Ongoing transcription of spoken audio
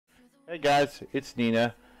Hey guys, it's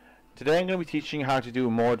Nina. Today I'm going to be teaching you how to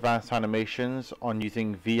do more advanced animations on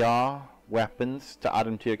using VR weapons to add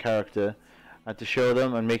them to your character and to show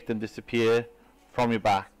them and make them disappear from your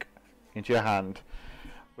back into your hand.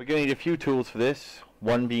 We're going to need a few tools for this,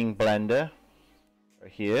 one being Blender,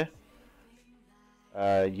 right here,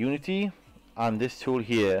 Unity, and this tool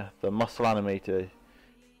here, the muscle animator.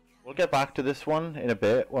 We'll get back to this one in a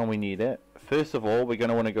bit when we need it. First of all, we're going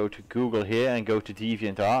to want to go to Google here and go to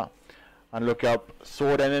DeviantArt and look up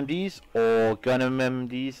sword MMDs or gun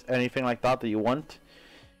MMDs, anything like that you want.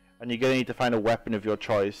 And you're going to need to find a weapon of your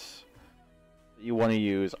choice that you want to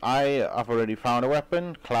use. I have already found a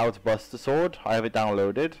weapon, Cloud's Buster Sword. I have it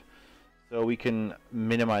downloaded. So we can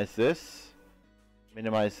minimize this,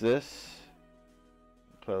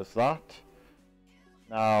 close that.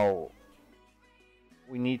 Now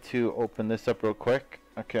we need to open this up real quick.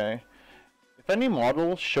 Okay. If any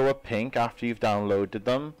models show up pink after you've downloaded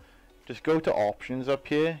them, just go to options up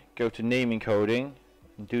here, go to name encoding,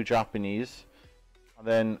 and do Japanese, and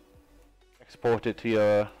then export it to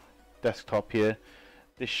your desktop here.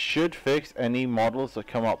 This should fix any models that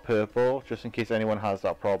come up purple, just in case anyone has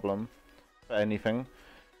that problem for anything.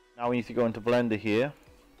 Now we need to go into Blender here,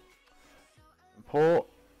 import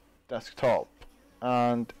desktop,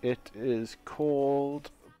 and it is called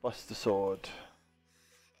Buster Sword.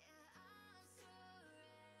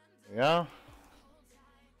 There we are.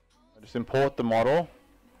 Just import the model.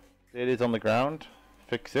 There it is on the ground.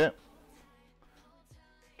 Fix it.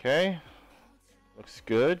 Okay. Looks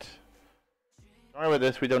good. Don't worry about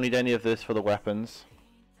this. We don't need any of this for the weapons.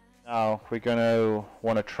 Now we're going to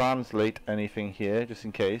want to translate anything here just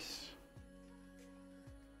in case.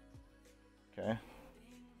 Okay.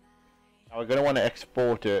 Now we're going to want to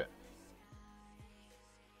export it.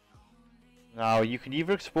 Now you can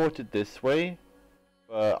either export it this way,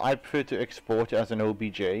 but I prefer to export it as an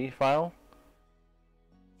OBJ file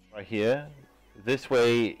right here. This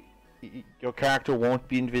way your character won't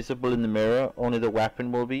be invisible in the mirror, only the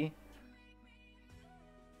weapon will be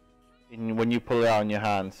when you pull it out in your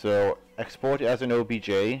hand. So export it as an OBJ,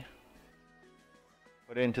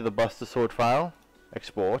 put it into the Buster Sword file,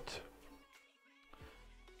 export,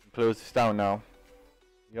 close this down. Now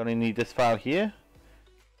you only need this file here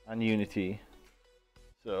and Unity.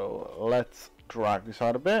 So let's drag this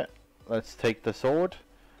out a bit. Let's take the sword,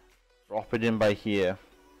 drop it in by here.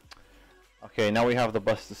 Okay, now we have the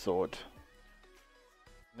Buster Sword.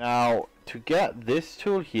 Now to get this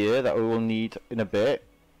tool here that we will need in a bit,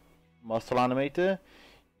 Muscle Animator,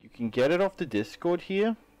 you can get it off the Discord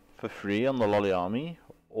here for free on the Lolly Army,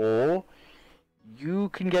 or you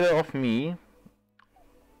can get it off me,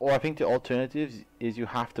 or I think the alternative is you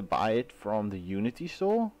have to buy it from the Unity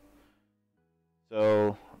store.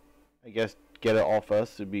 So I guess get it off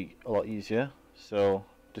us would be a lot easier. So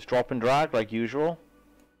just drop and drag like usual,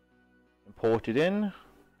 import it in.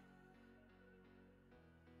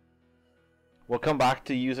 We'll come back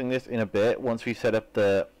to using this in a bit once we set up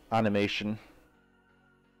the animation.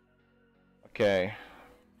 Okay,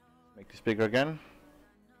 make this bigger again.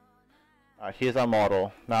 Alright, here's our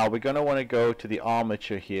model. Now we're going to want to go to the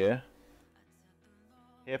armature here,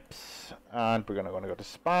 hips, and we're going to want to go to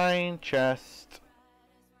spine, chest.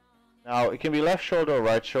 Now it can be left shoulder or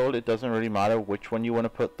right shoulder, it doesn't really matter which one you want to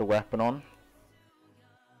put the weapon on.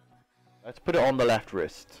 Let's put it on the left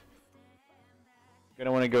wrist. You're going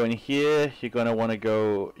to want to go in here, you're going to want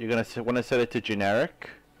to set it to generic,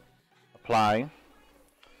 apply.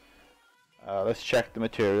 Let's check the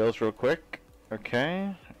materials real quick.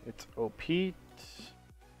 Okay, it's OP.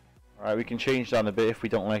 Alright, we can change that a bit if we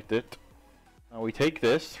don't like it. Now we take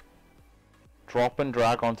this, drop and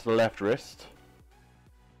drag onto the left wrist.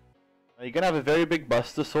 Now you're going to have a very big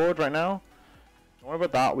Buster Sword right now. Don't worry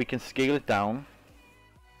about that, we can scale it down.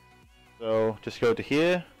 So just go to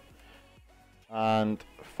here and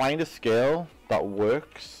find a scale that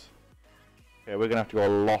works. Okay, we're going to have to go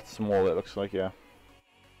a lot smaller, it looks like, yeah.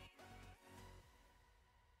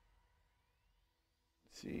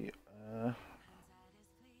 Let's see,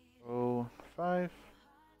 0.05,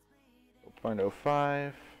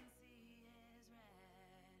 0.05.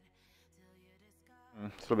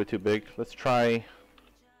 It's a little bit too big. Let's try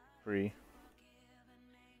 3.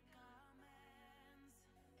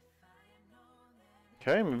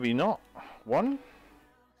 Okay, maybe not. 1.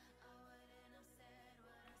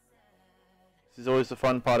 This is always the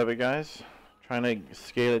fun part of it, guys. Trying to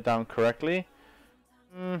scale it down correctly.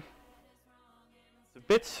 It's a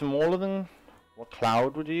bit smaller than what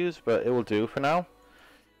Cloud would use, but it will do for now.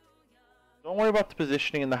 Don't worry about the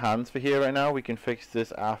positioning in the hands for here right now. We can fix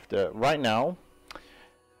this after. Right now,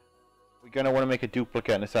 we're going to want to make a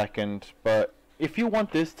duplicate in a second, but if you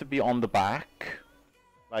want this to be on the back,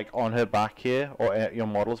 like on her back here, or at your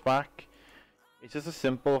model's back, it's just a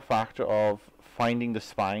simple factor of finding the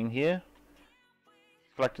spine here,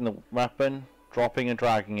 selecting the weapon, dropping and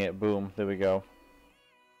dragging it, boom, there we go.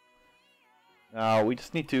 Now we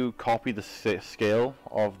just need to copy the scale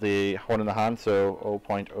of the one in the hand, so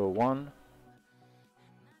 0.01.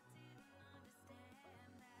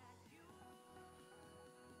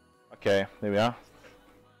 Okay, there we are.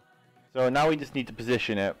 So now we just need to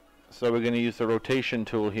position it. So we're going to use the rotation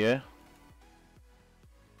tool here.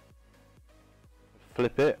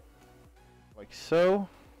 Flip it, like so.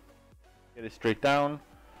 Get it straight down.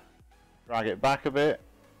 Drag it back a bit.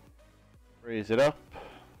 Raise it up.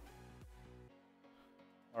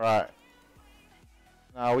 Alright.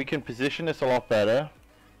 Now we can position this a lot better.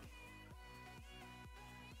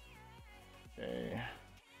 Okay.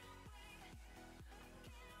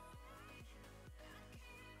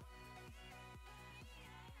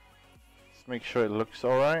 Just make sure it looks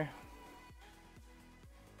alright.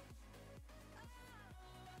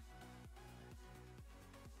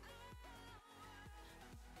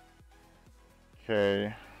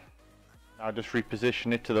 Okay. Now just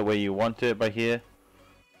reposition it to the way you want it by here.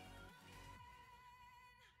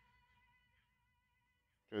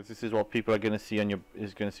 Because this is what people are gonna see on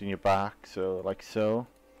your back, so like so.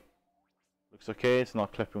 Looks okay, it's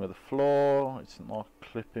not clipping with the floor, it's not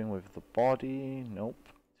clipping with the body, nope.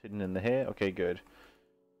 It's hidden in the hair, okay good.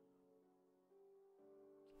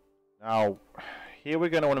 Now, here we're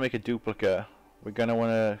gonna wanna make a duplicate. We're gonna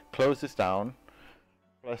wanna close this down,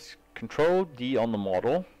 press Control D on the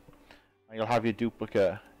model, and you'll have your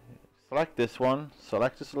duplicate. Select this one,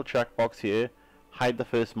 select this little checkbox here, hide the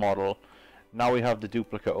first model. Now we have the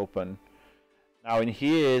duplicate open. Now in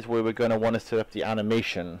here is where we're going to want to set up the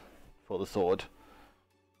animation for the sword.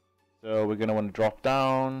 So we're going to want to drop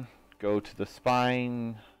down, go to the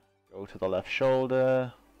spine, go to the left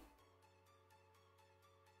shoulder.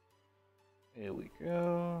 Here we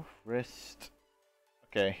go, wrist.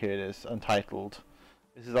 Okay, here it is, untitled.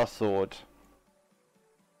 This is our sword.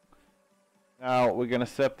 Now we're going to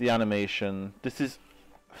set up the animation. This is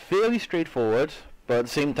fairly straightforward, but at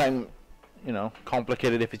the same time, you know,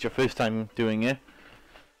 complicated if it's your first time doing it.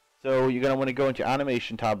 So you're going to want to go into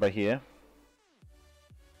animation tab by here,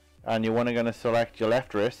 and you're going to select your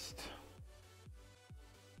left wrist.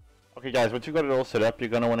 Okay guys, once you've got it all set up, you're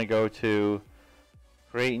going to want to go to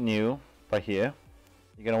create new by here.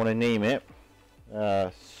 You're going to want to name it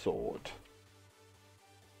sword.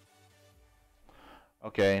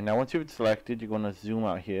 Okay, now once you've selected, you're going to zoom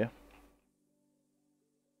out here.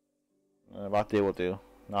 About there will do.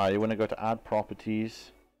 Now you want to go to add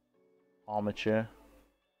properties, armature,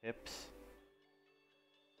 hips,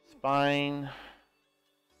 spine,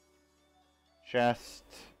 chest,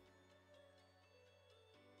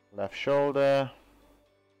 left shoulder,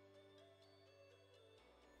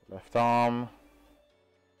 left arm,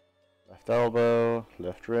 left elbow,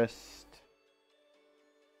 left wrist.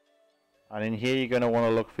 And in here you're going to want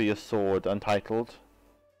to look for your sword, untitled.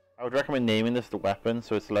 I would recommend naming this the weapon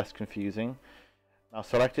so it's less confusing. Now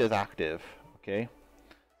select it as active, okay.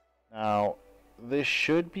 Now this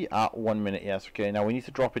should be at 1 minute, yes, okay. Now we need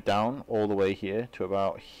to drop it down all the way here to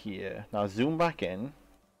about here. Now zoom back in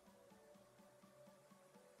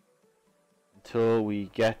until we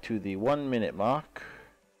get to the 1 minute mark.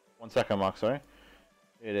 1 second mark, sorry.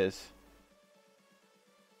 It is.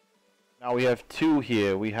 Now we have two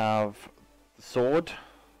here. We have the sword.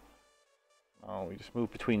 Oh, we just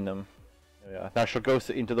move between them. There we are. Now she'll go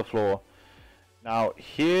into the floor. Now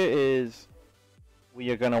here is where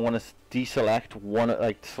you're gonna want to deselect one,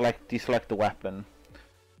 like deselect the weapon.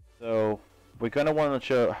 So we're gonna want to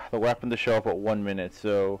show the weapon to show up at 1 minute.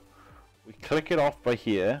 So we click it off by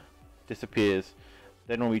here, disappears.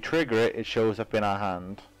 Then when we trigger it, it shows up in our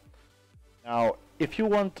hand. Now if you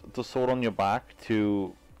want the sword on your back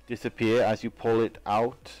to disappear as you pull it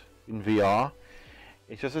out in VR,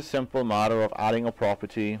 it's just a simple matter of adding a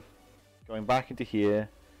property, going back into here,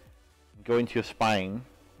 go into your spine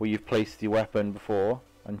where you've placed the weapon before,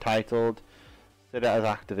 untitled, set it as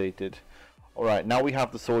activated. Alright, now we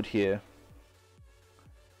have the sword here.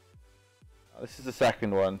 This is the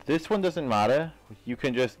second one. This one doesn't matter, you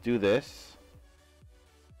can just do this.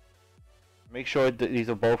 Make sure that these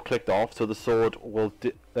are both clicked off so the sword will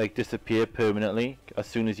disappear permanently as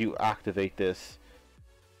soon as you activate this.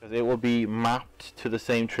 Because it will be mapped to the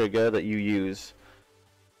same trigger that you use.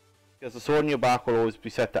 Because the sword on your back will always be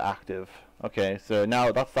set to active. Okay, so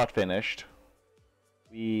now that's that finished.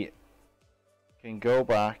 We can go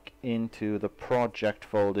back into the project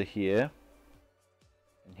folder here.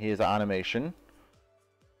 And here's our animation.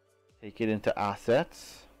 Take it into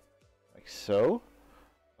assets, like so.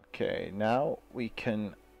 Okay, now we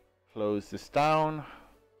can close this down,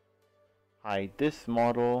 hide this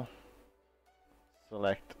model,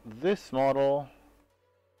 select this model.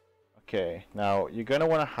 Okay, now you're going to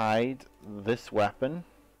want to hide this weapon.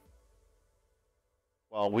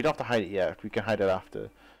 Well, we don't have to hide it yet, we can hide it after.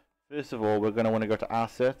 First of all, we're going to want to go to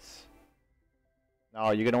assets. Now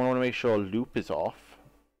you're going to want to make sure loop is off,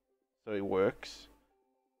 so it works.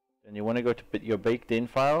 Then you want to go to your baked in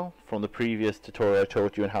file from the previous tutorial I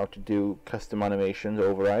taught you on how to do custom animations,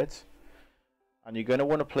 overrides. And you're going to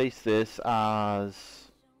want to place this as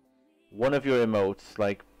one of your emotes.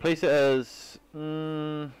 Like, place it as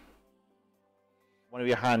one of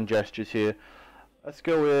your hand gestures here. Let's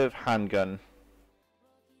go with handgun.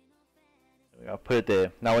 I'll put it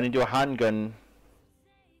there. Now when you do a handgun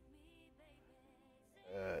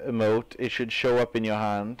emote, it should show up in your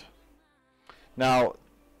hand. Now,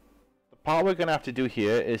 the part we're going to have to do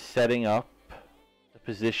here is setting up the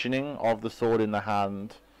positioning of the sword in the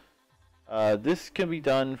hand. This can be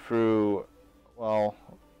done through, well,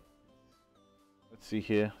 let's see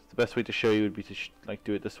here. The best way to show you would be to like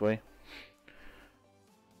do it this way.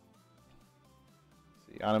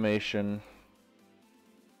 Let's see, animation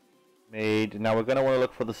made. Now we're going to want to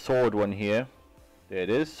look for the sword one here. There it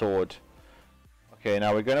is, sword. Okay,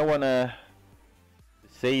 now we're going to want to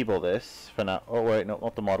disable this for now. Oh wait, no,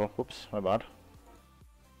 not the model. Whoops, my bad.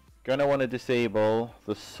 Going to want to disable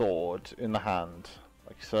the sword in the hand,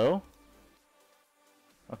 like so.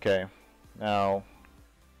 Okay, now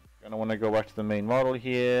going to want to go back to the main model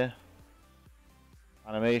here.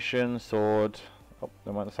 Animation, sword. Oh,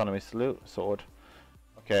 no, that's anime salute, sword.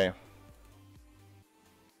 Okay.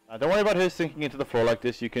 Don't worry about her sinking into the floor like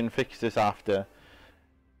this. You can fix this after.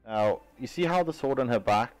 Now, you see how the sword on her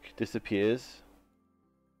back disappears?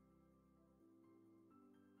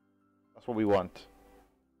 That's what we want.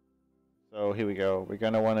 So here we go. We're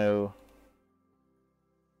going to want to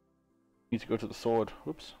need to go to the sword.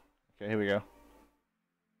 Oops. Okay, here we go.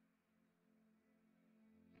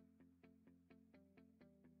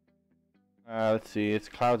 Let's see. It's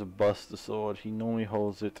Cloud's bust the sword. He normally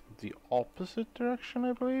holds it the opposite direction,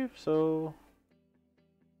 I believe. So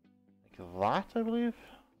like that, I believe.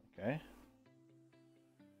 Okay.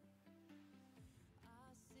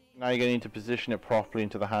 Now you're going to need to position it properly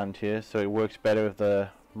into the hand here, so it works better with the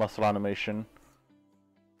muscle animation.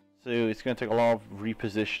 So it's going to take a lot of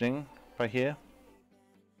repositioning right here.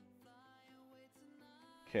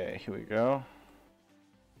 Okay, here we go.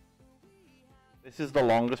 This is the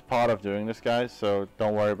longest part of doing this, guys, so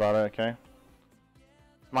don't worry about it, okay?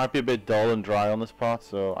 This might be a bit dull and dry on this part,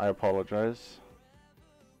 so I apologize.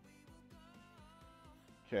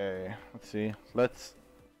 Okay, let's see. Let's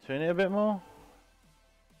turn it a bit more.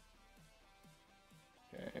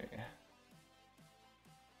 Okay.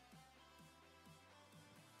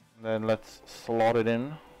 And then let's slot it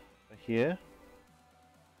in here.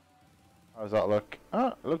 How does that look?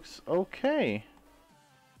 Ah, it looks okay.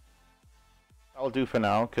 That'll do for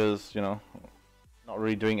now, because, you know, not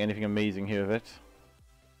really doing anything amazing here with it.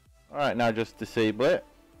 Alright, now just disable it.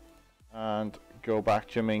 And go back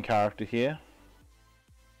to your main character here.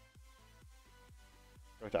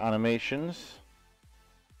 Go to animations.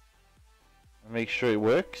 And make sure it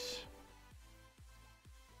works.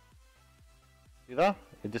 See that?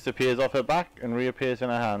 It disappears off her back and reappears in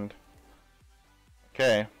her hand.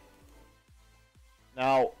 Okay.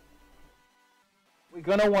 Now, we're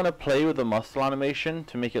going to want to play with the muscle animation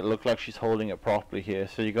to make it look like she's holding it properly here.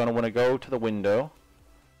 So you're going to want to go to the window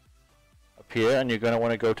up here, and you're going to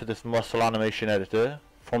want to go to this muscle animation editor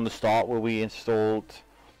from the start where we installed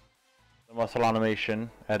the muscle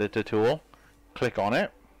animation editor tool. Click on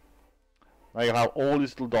it. Now you'll have all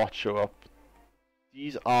these little dots show up.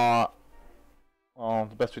 These are, well,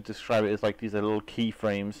 the best way to describe it is like these are little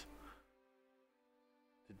keyframes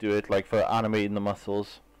to do it, like for animating the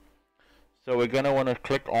muscles. So we're going to want to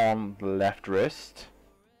click on the left wrist,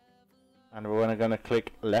 and we're going to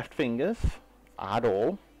click left fingers, add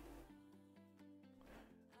all.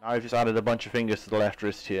 Now I've just added a bunch of fingers to the left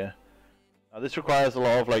wrist here. Now this requires a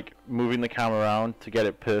lot of like moving the camera around to get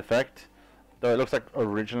it perfect. Though it looks like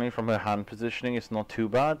originally from her hand positioning it's not too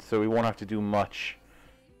bad, so we won't have to do much.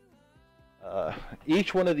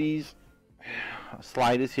 Each one of these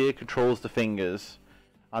sliders here controls the fingers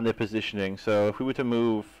and their positioning. So if we were to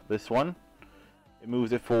move this one, it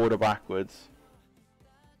moves it forward or backwards.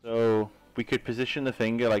 So we could position the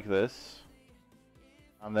finger like this,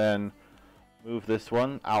 and then move this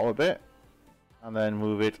one out a bit, and then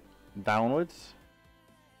move it downwards.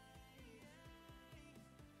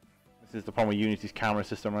 This is the problem with Unity's camera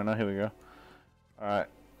system right now. Here we go. Alright.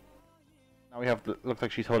 Now we have, looks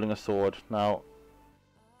like she's holding a sword. Now,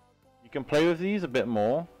 you can play with these a bit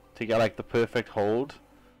more to get like the perfect hold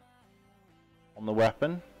on the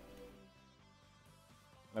weapon.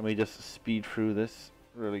 Let me just speed through this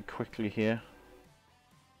really quickly here.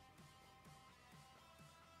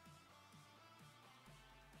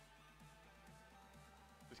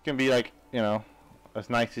 This can be like, you know, as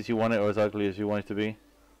nice as you want it or as ugly as you want it to be.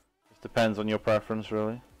 Just depends on your preference,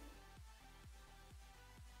 really.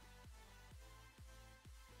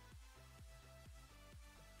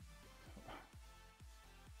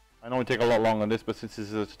 I know we take a lot longer on this, but since this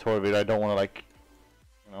is a tutorial video, I don't want to, like,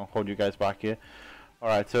 you know, hold you guys back here.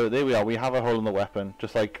 Alright, so there we are. We have a hole in the weapon,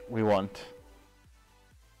 just like we want.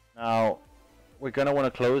 Now, we're going to want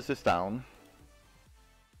to close this down.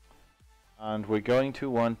 And we're going to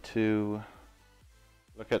want to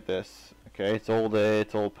look at this. Okay, it's all there,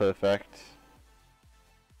 it's all perfect.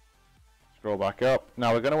 Scroll back up.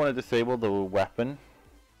 Now we're going to want to disable the weapon.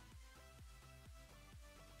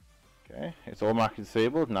 Okay, it's all marked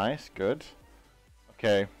disabled. Nice, good.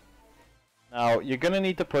 Okay. Now, you're going to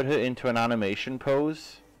need to put her into an animation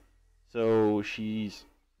pose. So she's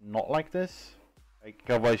not like this. Like,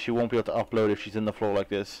 otherwise she won't be able to upload if she's in the floor like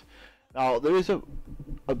this. Now, there is a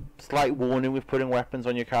slight warning with putting weapons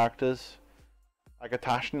on your characters. Like,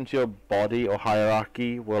 attaching them to your body or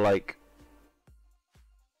hierarchy will, like,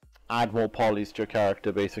 add more polys to your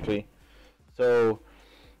character, basically. So,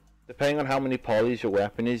 depending on how many polys your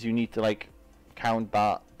weapon is, you need to, like, count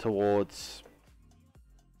that towards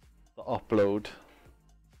the upload.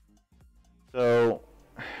 So,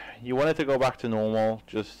 you want it to go back to normal.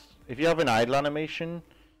 Just, if you have an idle animation,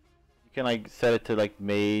 you can, like, set it to, like,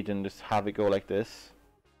 made and just have it go like this.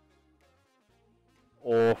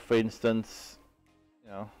 Or, for instance,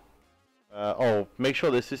 you know, oh, make sure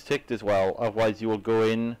this is ticked as well, otherwise you will go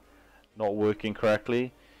in not working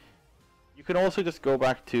correctly. You can also just go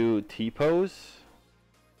back to T-pose.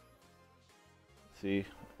 Let's see,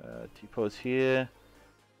 T-pose here.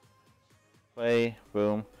 Play,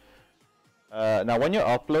 boom. Now when you're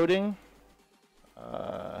uploading,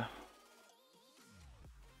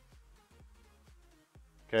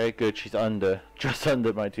 okay, good, she's under, just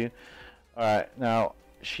under, mind you. Alright, now,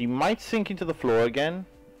 she might sink into the floor again.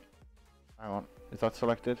 Hang on, is that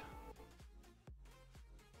selected?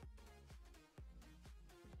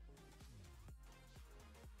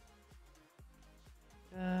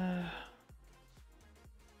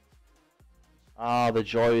 The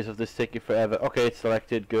joys of this taking forever. Okay, it's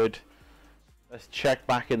selected, good. Let's check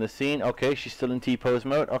back in the scene. Okay, she's still in T-pose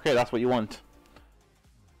mode. Okay, that's what you want.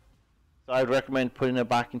 So I'd recommend putting her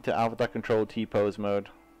back into avatar control T-pose mode,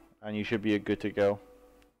 and you should be good to go.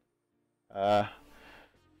 I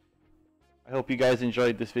hope you guys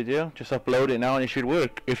enjoyed this video. Just upload it now and it should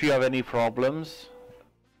work. If you have any problems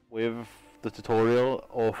with the tutorial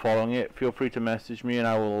or following it, feel free to message me and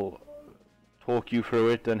I will talk you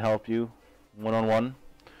through it and help you one-on-one.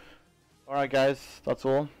 Alright guys, that's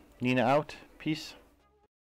all. Nina out. Peace.